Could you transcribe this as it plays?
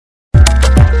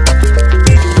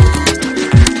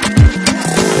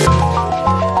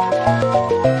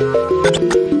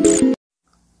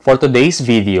For today's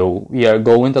video, we are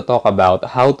going to talk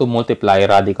about how to multiply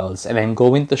radicals, and I'm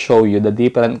going to show you the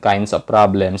different kinds of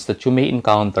problems that you may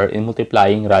encounter in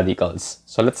multiplying radicals.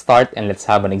 So let's start and let's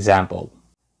have an example.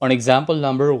 On example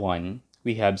number 1,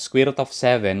 we have square root of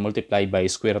 7 multiplied by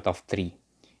square root of 3.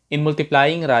 In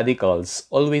multiplying radicals,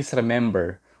 always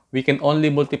remember, we can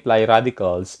only multiply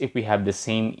radicals if we have the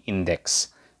same index.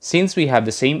 Since we have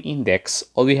the same index,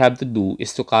 all we have to do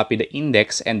is to copy the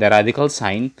index and the radical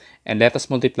sign and let us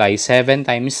multiply 7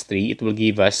 times 3. It will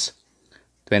give us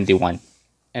 21.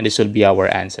 And this will be our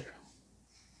answer.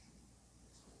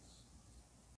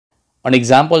 On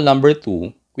example number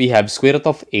 2, we have square root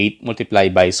of 8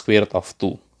 multiplied by square root of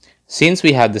 2. Since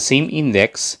we have the same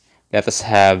index, let us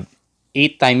have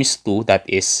 8 times 2, that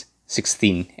is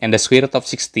 16. And the square root of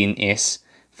 16 is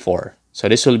 4. So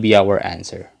this will be our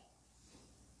answer.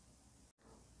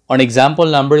 On example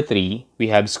number 3, we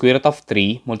have square root of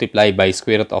 3 multiplied by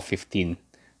square root of 15.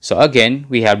 So again,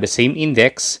 we have the same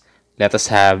index. Let us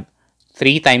have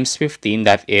 3 times 15,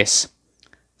 that is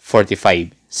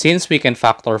 45. Since we can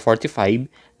factor 45,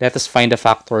 let us find the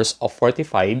factors of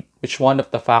 45, which one of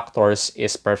the factors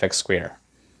is perfect square.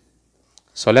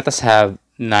 So let us have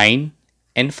 9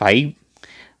 and 5.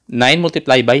 9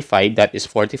 multiplied by 5, that is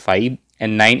 45,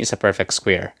 and 9 is a perfect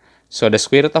square. So the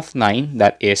square root of 9,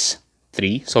 that is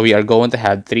 3. So we are going to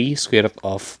have 3 square root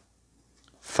of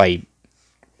 5.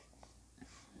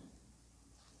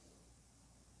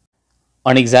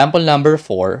 On example number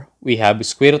 4, we have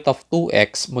square root of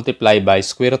 2x multiplied by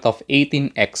square root of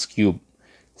 18x cubed.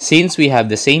 Since we have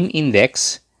the same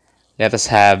index, let us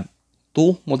have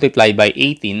 2 multiplied by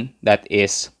 18, that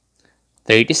is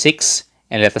 36.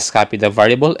 And let us copy the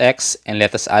variable x and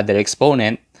let us add their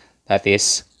exponent, that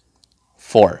is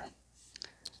 4.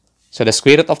 So the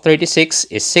square root of 36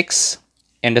 is 6,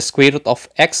 and the square root of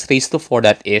x raised to 4,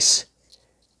 that is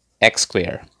x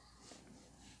squared.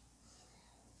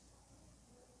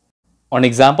 On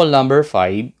example number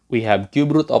 5, we have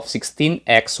cube root of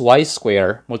 16xy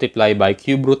squared multiplied by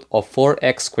cube root of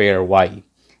 4x squared y.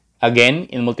 Again,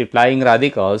 in multiplying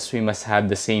radicals, we must have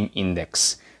the same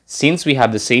index. Since we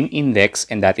have the same index,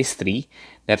 and that is 3,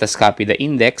 let us copy the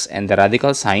index and the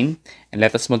radical sign, and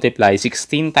let us multiply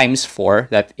 16 times 4,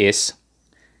 that is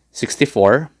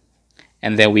 64.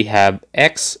 And then we have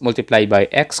x multiplied by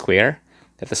x squared.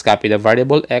 Let us copy the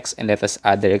variable x and let us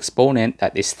add the exponent,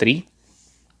 that is 3.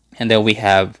 And then we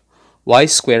have y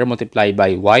squared multiplied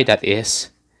by y, that is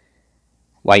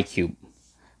y cubed.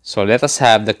 So let us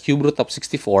have the cube root of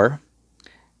 64,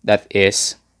 that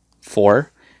is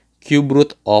 4. Cube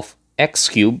root of x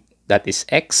cubed, that is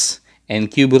x.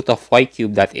 And cube root of y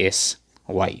cubed, that is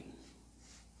y.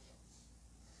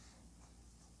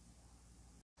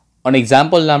 On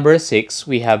example number 6,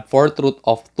 we have 4th root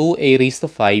of 2a raised to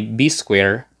 5 b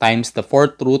squared times the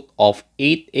 4th root of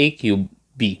 8a cubed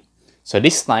b. So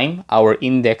this time, our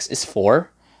index is 4.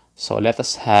 So let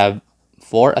us have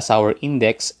 4 as our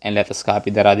index and let us copy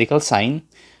the radical sign.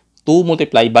 2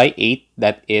 multiplied by 8,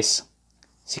 that is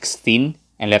 16.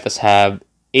 And let us have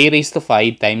a raised to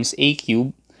 5 times a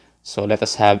cubed. So let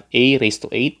us have a raised to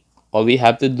 8. All we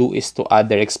have to do is to add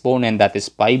their exponent, that is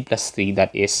 5 plus 3,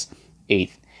 that is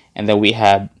 8. And then we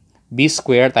have b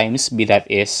squared times b, that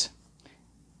is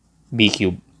b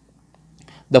cubed.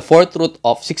 The 4th root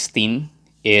of 16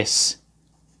 is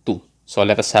 2. So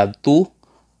let us have 2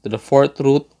 to the 4th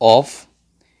root of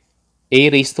a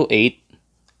raised to 8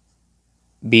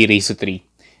 b raised to 3.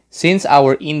 Since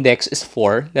our index is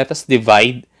 4, let us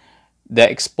divide the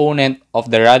exponent of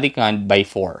the radicand by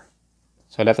 4.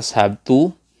 So let us have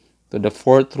 2 to the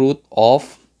 4th root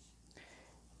of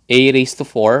a raised to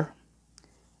 4,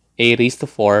 a raised to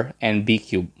 4, and b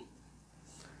cubed.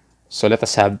 So let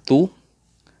us have 2.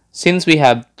 Since we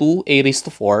have 2a raised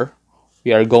to 4,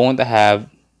 we are going to have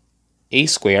a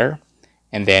squared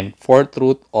and then 4th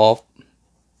root of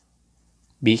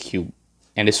b cubed.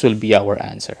 And this will be our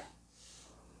answer.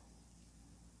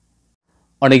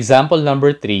 On example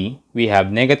number 3, we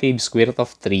have negative square root of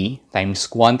 3 times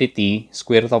quantity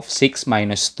square root of 6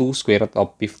 minus 2 square root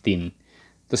of 15.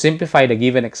 To simplify the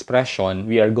given expression,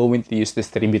 we are going to use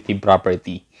distributive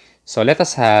property. So let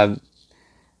us have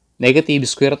negative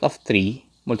square root of 3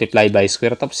 multiplied by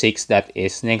square root of 6, that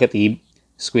is negative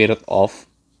square root of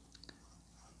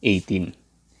 18.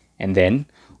 And then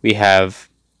we have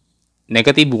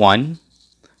negative 1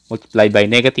 multiplied by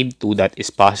negative 2, that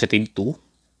is positive 2.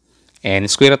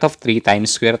 And square root of 3 times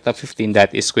square root of 15,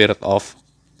 that is square root of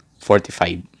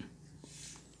 45.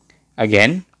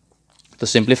 Again, to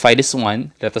simplify this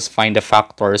one, let us find the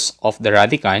factors of the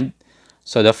radicand.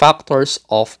 So the factors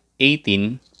of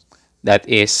 18, that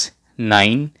is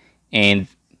 9 and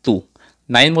 2.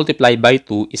 9 multiplied by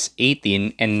 2 is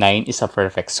 18 and 9 is a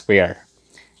perfect square.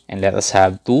 And let us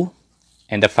have 2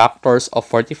 and the factors of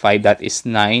 45, that is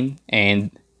 9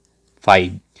 and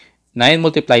 5. 9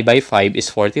 multiplied by 5 is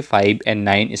 45 and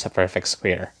 9 is a perfect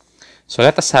square. So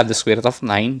let us have the square root of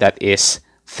 9, that is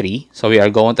 3. So we are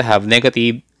going to have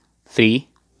negative 3.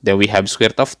 Then we have square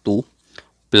root of 2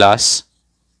 plus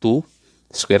 2.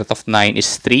 Square root of 9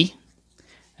 is 3.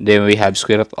 And then we have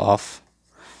square root of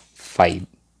 5.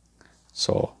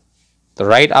 So to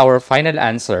write our final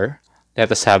answer,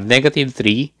 let us have negative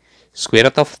 3 square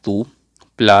root of 2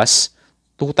 plus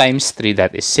 2 times 3,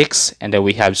 that is 6. And then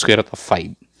we have square root of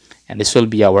 5. And this will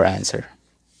be our answer.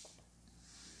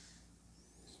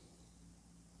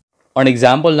 On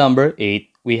example number 8,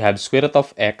 we have square root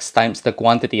of x times the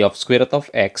quantity of square root of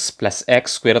x plus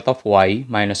x square root of y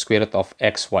minus square root of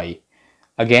xy.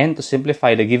 Again, to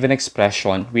simplify the given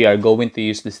expression, we are going to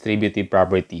use distributive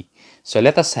property. So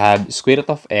let us have square root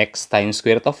of x times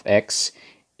square root of x.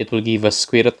 It will give us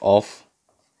square root of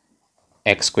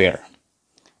x squared.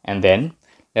 And then,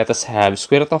 let us have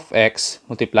square root of x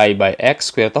multiplied by x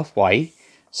square root of y.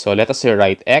 So let us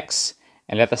rewrite x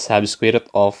and let us have square root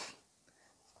of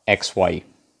xy.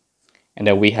 And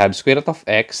then we have square root of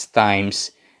x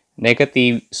times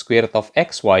negative square root of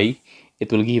xy.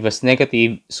 It will give us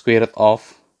negative square root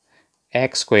of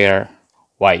x squared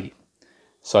y.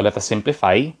 So let us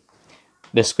simplify.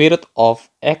 The square root of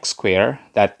x squared,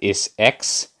 that is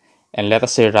x. And let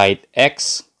us rewrite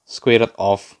x square root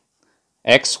of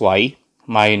xy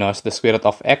minus the square root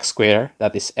of x squared,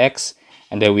 that is x.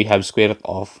 And then we have square root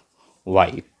of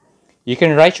y. You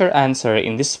can write your answer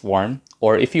in this form,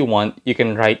 or if you want, you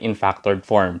can write in factored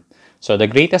form. So the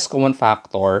greatest common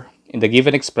factor in the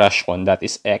given expression, that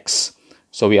is x.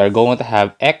 So we are going to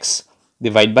have x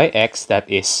divided by x, that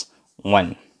is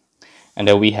 1. And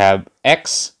then we have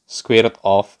x square root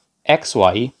of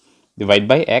xy divided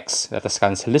by x. Let us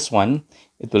cancel this one.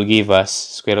 It will give us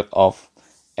square root of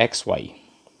xy.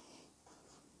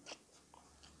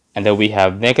 And then we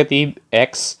have negative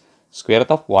x square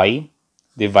root of y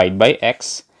divided by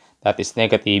x. That is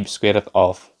negative square root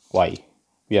of y.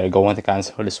 We are going to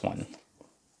cancel this one.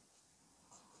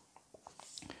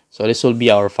 So this will be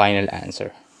our final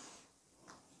answer.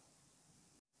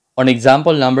 On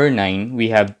example number 9, we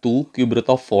have 2 cube root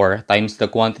of 4 times the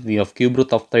quantity of cube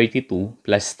root of 32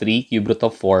 plus 3 cube root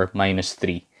of 4 minus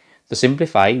 3. To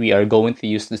simplify, we are going to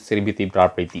use distributive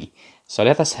property. So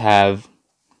let us have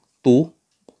 2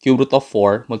 cube root of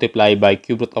 4 multiplied by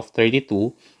cube root of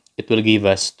 32. It will give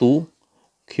us 2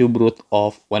 cube root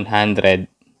of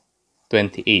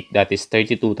 128. That is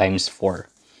 32 times 4.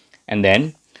 And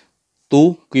then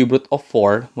 2 cube root of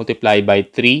 4 multiplied by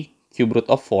 3 cube root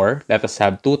of 4. Let us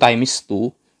have 2 times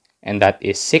 2, and that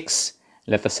is 6.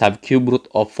 Let us have cube root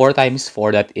of 4 times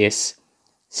 4, that is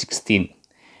 16.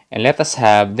 And let us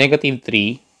have negative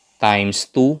 3 times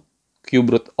 2 cube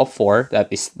root of 4. That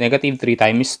is negative 3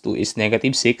 times 2 is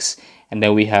negative 6. And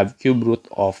then we have cube root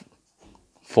of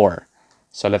 4.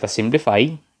 So let us simplify.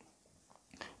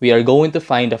 We are going to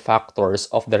find the factors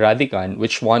of the radicand,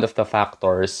 which one of the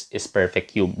factors is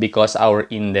perfect cube because our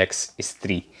index is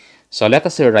 3. So let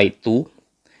us write 2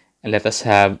 and let us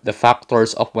have the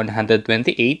factors of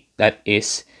 128, that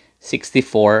is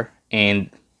 64 and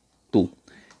 2.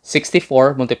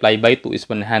 64 multiplied by 2 is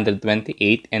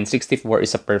 128 and 64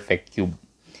 is a perfect cube.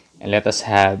 And let us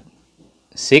have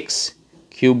 6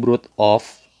 cube root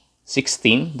of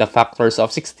 16, the factors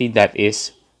of 16, that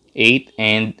is 8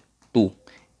 and 2.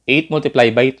 8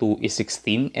 multiplied by 2 is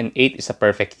 16 and 8 is a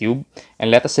perfect cube.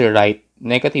 And let us write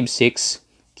negative 6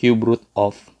 cube root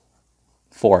of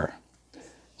 4.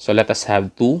 So let us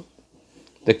have 2.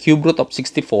 The cube root of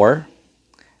 64,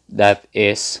 that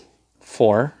is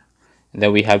 4. And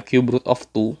then we have cube root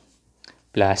of 2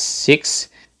 plus 6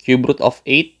 cube root of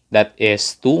 8, that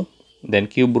is 2. Then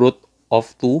cube root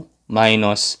of 2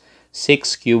 minus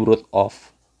 6 cube root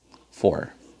of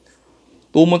 4.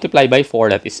 2 multiplied by 4,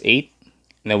 that is 8.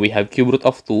 And then we have cube root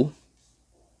of 2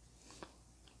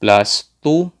 plus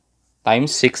 2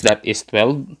 times 6, that is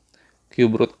 12.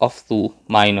 Cube root of 2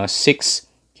 minus 6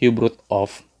 cube root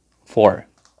of 4.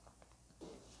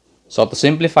 So to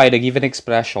simplify the given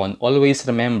expression, always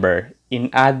remember, in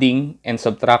adding and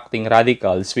subtracting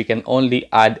radicals, we can only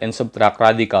add and subtract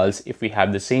radicals if we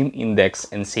have the same index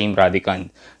and same radicand.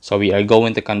 So we are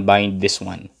going to combine this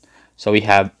one. So we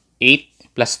have 8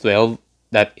 plus 12,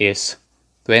 that is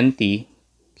 20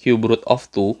 cube root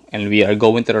of 2. And we are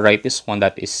going to write this one,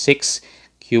 that is 6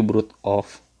 cube root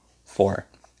of 4.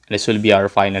 This will be our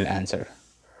final answer.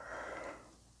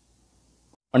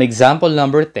 On example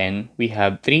number 10, we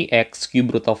have 3x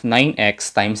cube root of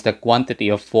 9x times the quantity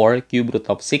of 4 cube root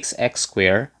of 6x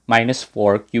squared minus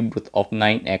 4 cube root of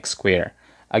 9x squared.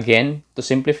 Again, to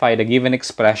simplify the given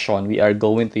expression, we are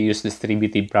going to use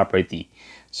distributive property.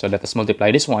 So let us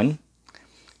multiply this one.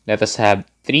 Let us have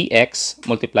 3x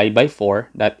multiplied by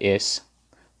 4, that is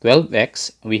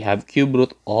 12x. We have cube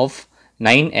root of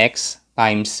 9x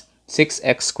times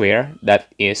 6x squared,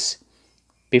 that is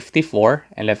 54,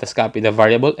 and let us copy the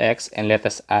variable x and let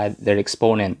us add their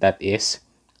exponent, that is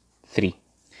 3.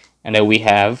 And then we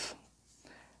have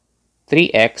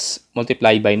 3x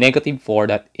multiplied by negative 4,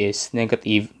 that is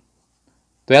negative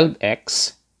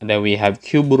 12x. And then we have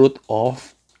cube root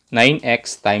of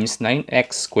 9x times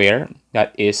 9x squared,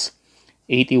 that is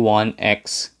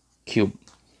 81x cubed.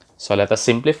 So let us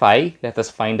simplify. Let us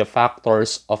find the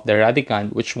factors of the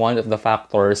radicand. Which one of the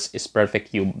factors is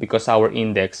perfect cube? Because our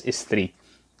index is 3.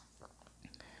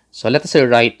 So let us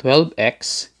write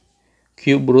 12x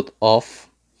cube root of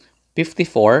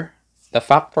 54. The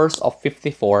factors of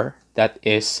 54, that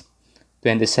is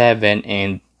 27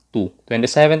 and 2.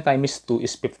 27 times 2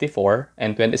 is 54,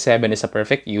 and 27 is a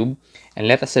perfect cube. And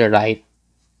let us write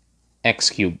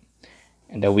x cubed.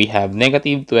 And then we have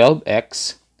negative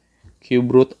 12x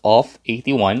cube root of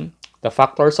 81. The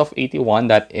factors of 81,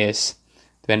 that is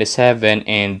 27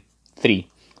 and 3.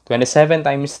 27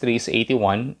 times 3 is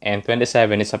 81, and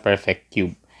 27 is a perfect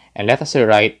cube. And let us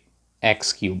write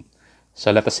x cubed.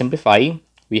 So let us simplify.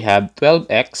 We have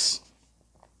 12x,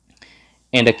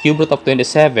 and the cube root of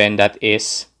 27, that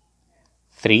is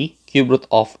 3. Cube root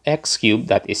of x cubed,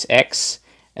 that is x.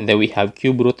 And then we have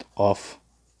cube root of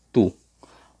 2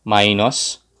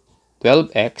 minus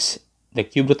 12x. The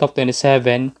cube root of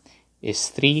 27 is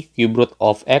 3. Cube root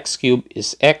of x cubed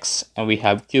is x. And we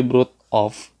have cube root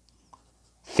of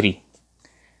 3.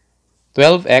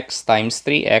 12x times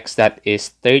 3x, that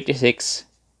is 36x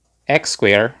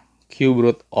squared, cube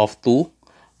root of 2,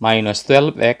 minus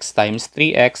 12x times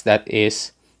 3x, that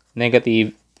is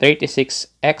negative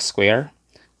 36x squared,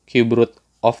 cube root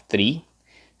of 3.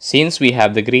 Since we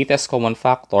have the greatest common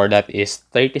factor, that is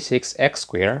 36x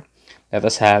squared, let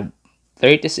us have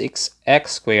 36x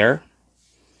squared.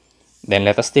 Then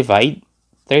let us divide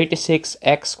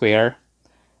 36x squared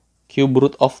cube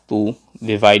root of 2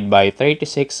 divide by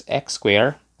 36x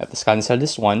squared. Let us cancel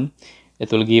this one.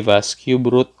 It will give us cube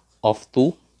root of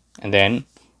 2. And then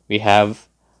we have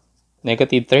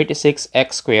negative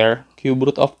 36x squared cube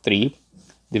root of 3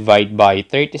 divide by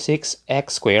 36x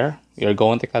squared. We are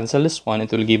going to cancel this one.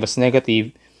 It will give us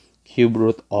negative cube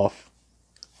root of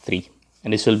 3.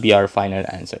 And this will be our final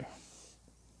answer.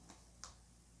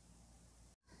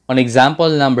 On example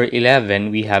number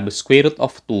 11, we have square root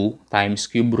of 2 times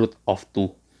cube root of 2.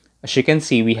 As you can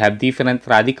see, we have different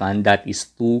radicand, that is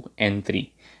 2 and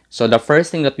 3. So the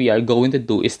first thing that we are going to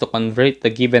do is to convert the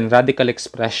given radical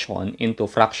expression into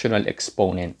fractional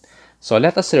exponent. So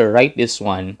let us write this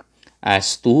one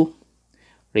as 2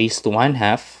 raised to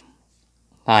 1/2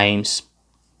 times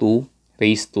 2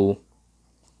 raised to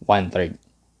 1/3.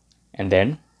 And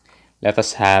then let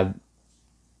us have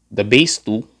the base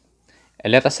 2. And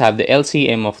let us have the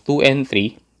LCM of 2 and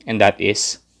 3, and that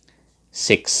is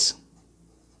 6.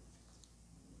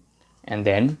 And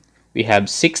then we have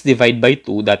 6 divided by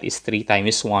 2, that is 3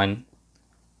 times 1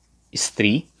 is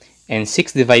 3. And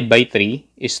 6 divided by 3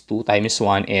 is 2 times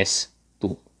 1 is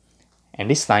 2.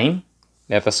 And this time,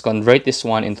 let us convert this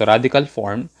one into radical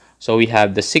form. So we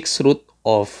have the 6th root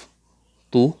of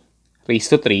 2 raised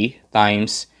to 3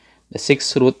 times the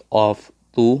 6th root of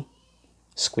 2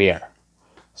 square.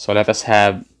 So let us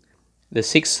have the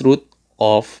 6th root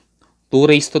of 2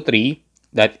 raised to 3,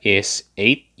 that is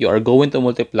 8. You are going to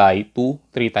multiply 2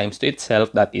 3 times to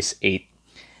itself, that is 8.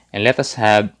 And let us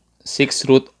have 6th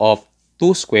root of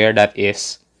 2 squared, that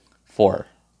is 4.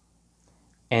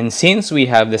 And since we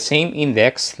have the same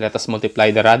index, let us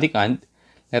multiply the radicand.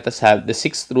 Let us have the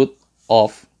 6th root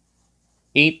of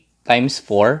 8 times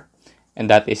 4, and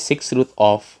that is 6th root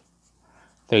of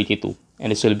 32. And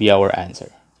this will be our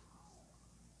answer.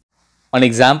 On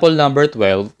example number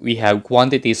 12, we have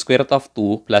quantity square root of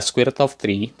 2 plus square root of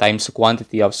 3 times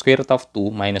quantity of square root of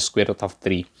 2 minus square root of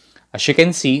 3. As you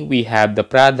can see, we have the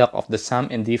product of the sum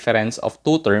and difference of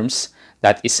two terms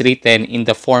that is written in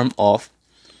the form of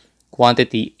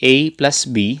quantity A plus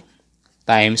B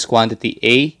times quantity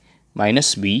A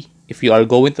minus B. If you are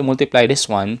going to multiply this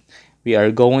one, we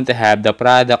are going to have the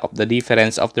product of the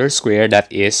difference of their square,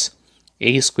 that is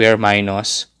A square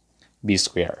minus B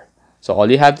square. So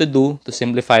all you have to do to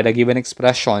simplify the given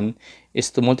expression is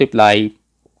to multiply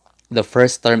the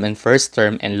first term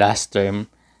and last term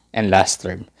and last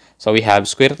term. So we have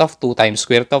square root of 2 times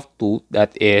square root of 2,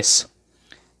 that is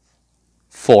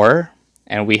 4.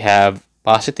 And we have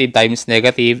positive times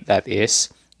negative, that is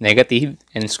negative.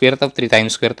 And square root of 3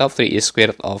 times square root of 3 is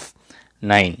square root of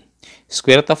 9.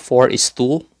 Square root of 4 is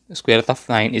 2. Square root of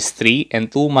 9 is 3.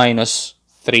 And 2 minus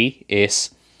 3 is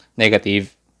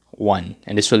negative 1.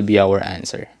 And this will be our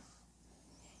answer.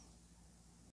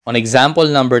 On example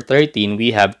number 13,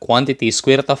 we have quantity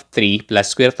square root of 3 plus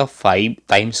square root of 5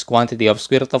 times quantity of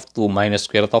square root of 2 minus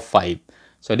square root of 5.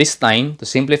 So this time, to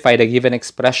simplify the given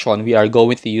expression, we are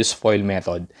going to use FOIL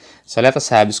method. So let us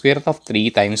have square root of 3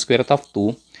 times square root of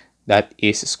 2, that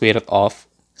is square root of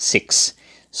 6.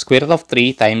 Square root of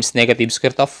 3 times negative square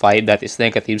root of 5, that is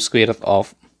negative square root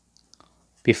of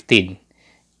 15.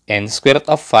 And square root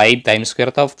of 5 times square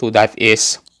root of 2, that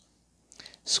is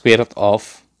square root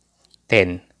of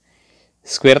 10.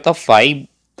 Square root of 5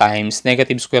 times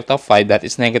negative square root of 5, that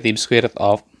is negative square root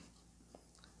of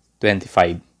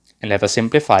 25. And let us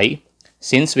simplify.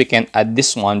 Since we can add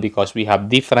this one because we have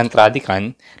different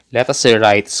radicand, let us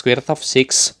write square root of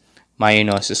 6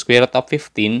 minus square root of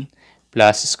 15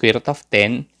 plus square root of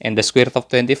 10, and the square root of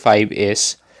 25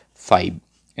 is 5.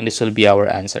 And this will be our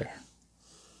answer.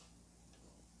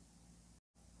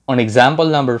 On example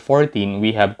number 14,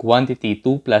 we have quantity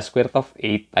 2 plus square root of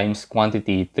 8 times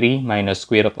quantity 3 minus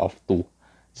square root of 2.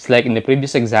 Just like in the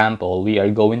previous example, we are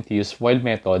going to use FOIL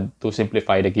method to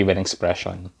simplify the given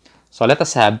expression. So let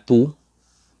us have 2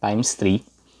 times 3,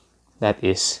 that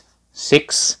is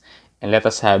 6. And let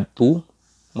us have 2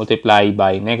 multiplied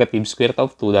by negative square root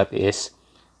of 2, that is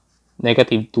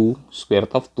negative 2 square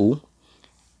root of 2.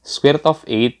 Square root of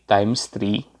 8 times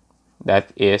 3,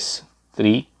 that is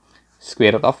 3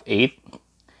 square root of 8.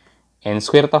 And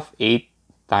square root of 8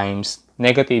 times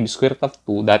negative square root of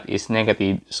 2, that is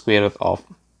negative square root of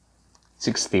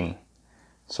 16.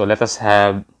 So let us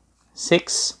have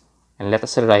 6, and let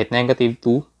us write negative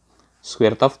 2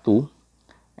 square root of 2,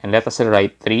 and let us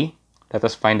write 3. Let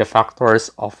us find the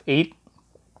factors of 8,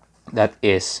 that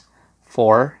is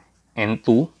 4 and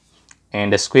 2,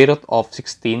 and the square root of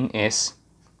 16 is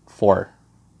 4.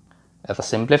 Let us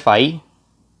simplify.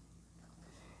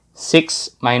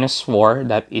 6 minus 4,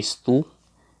 that is 2,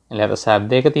 and let us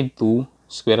have negative 2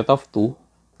 square root of 2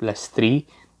 plus 3.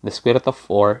 The square root of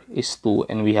 4 is 2,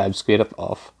 and we have square root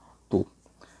of 2.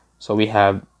 So we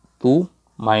have 2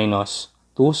 minus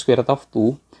 2 square root of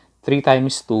 2. 3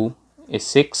 times 2 is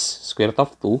 6 square root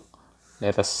of 2.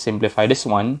 Let us simplify this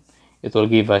one. It will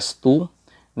give us 2.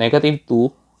 Negative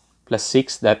 2 plus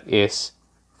 6, that is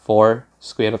 4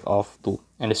 square root of 2.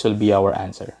 And this will be our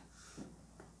answer.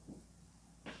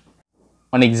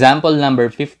 On example number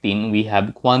 15, we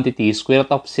have quantity square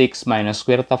root of 6 minus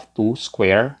square root of 2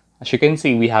 square. As you can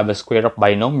see, we have a square of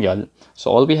binomial.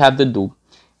 So all we have to do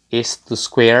is to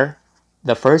square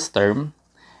the first term.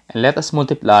 And let us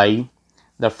multiply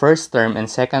the first term and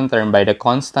second term by the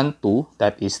constant 2.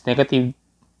 That is negative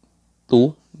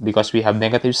 2 because we have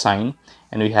negative sign.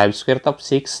 And we have square root of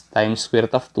 6 times square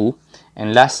root of 2.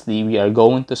 And lastly, we are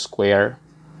going to square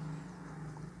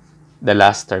the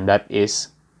last term. That is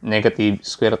negative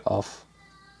square root of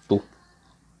 2.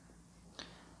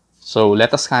 So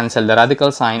let us cancel the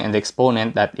radical sign and the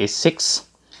exponent, that is 6.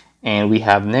 And we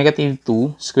have negative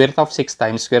 2 square root of 6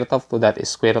 times square root of 2, that is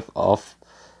square root of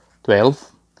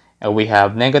 12. And we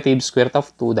have negative square root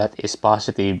of 2, that is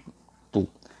positive 2.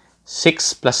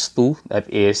 6 plus 2,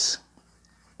 that is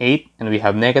 8. And we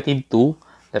have negative 2.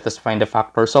 Let us find the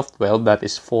factors of 12, that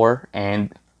is 4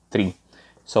 and 3.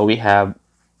 So we have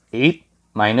 8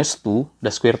 minus 2, the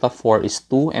square root of 4 is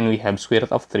 2, and we have square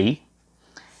root of 3.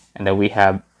 And then we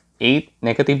have 8,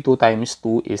 negative 2 times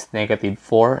 2 is negative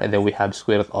 4, and then we have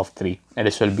square root of 3. And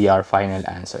this will be our final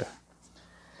answer.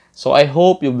 So I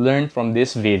hope you've learned from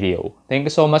this video. Thank you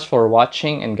so much for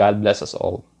watching, and God bless us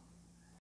all.